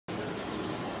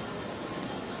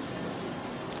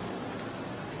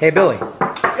Hey, Billy.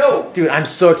 Yo! Dude, I'm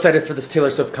so excited for this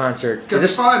Taylor Swift concert. It's gonna be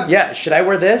fun. Yeah, should I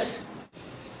wear this?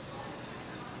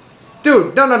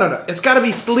 Dude, no. It's gotta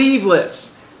be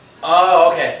sleeveless.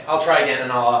 Oh, okay. I'll try again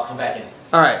and I'll come back in.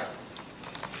 Alright.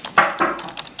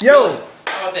 Yo!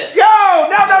 How about this? Yo!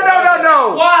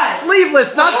 No! What?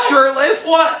 Sleeveless, not shirtless.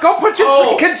 What? Go put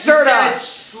your freaking shirt on.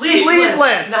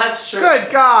 Sleeveless. Not shirtless.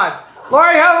 Good God.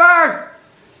 Lori Hoover!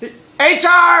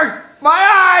 HR!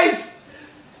 My eyes!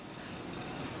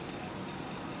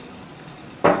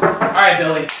 Alright,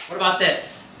 Billy. What about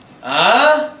this?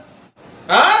 Huh?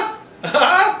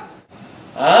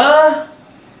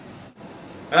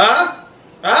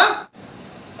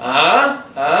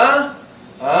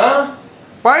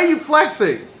 Why are you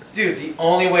flexing? Dude, the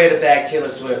only way to bag Taylor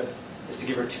Swift is to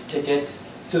give her 2 tickets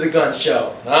to the gun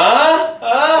show.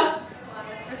 Yeah.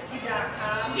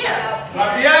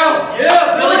 Raphael!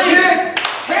 Yeah, Billy!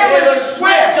 Taylor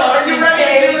Swift! Are you ready to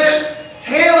do engaged. this?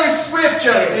 Taylor Swift,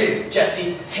 Justin!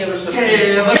 Jesse, Taylor Swift.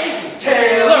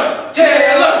 Taylor!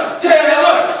 Taylor!